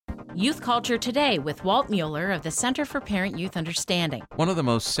Youth Culture Today with Walt Mueller of the Center for Parent-Youth Understanding. One of the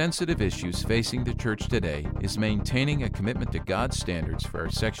most sensitive issues facing the church today is maintaining a commitment to God's standards for our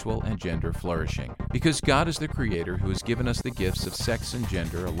sexual and gender flourishing. Because God is the Creator who has given us the gifts of sex and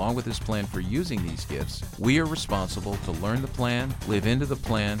gender along with His plan for using these gifts, we are responsible to learn the plan, live into the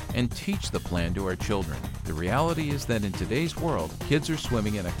plan, and teach the plan to our children. The reality is that in today's world, kids are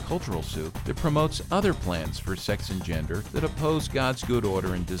swimming in a cultural soup that promotes other plans for sex and gender that oppose God's good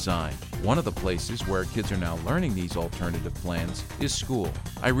order and design. One of the places where kids are now learning these alternative plans is school.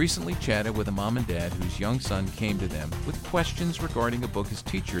 I recently chatted with a mom and dad whose young son came to them with questions regarding a book his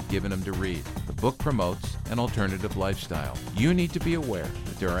teacher had given him to read. The book promotes an alternative lifestyle. You need to be aware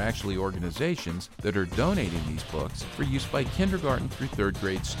that there are actually organizations that are donating these books for use by kindergarten through third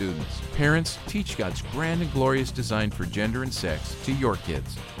grade students. Parents, teach God's grand and glorious design for gender and sex to your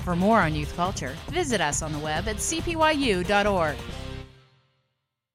kids. For more on youth culture, visit us on the web at cpyu.org.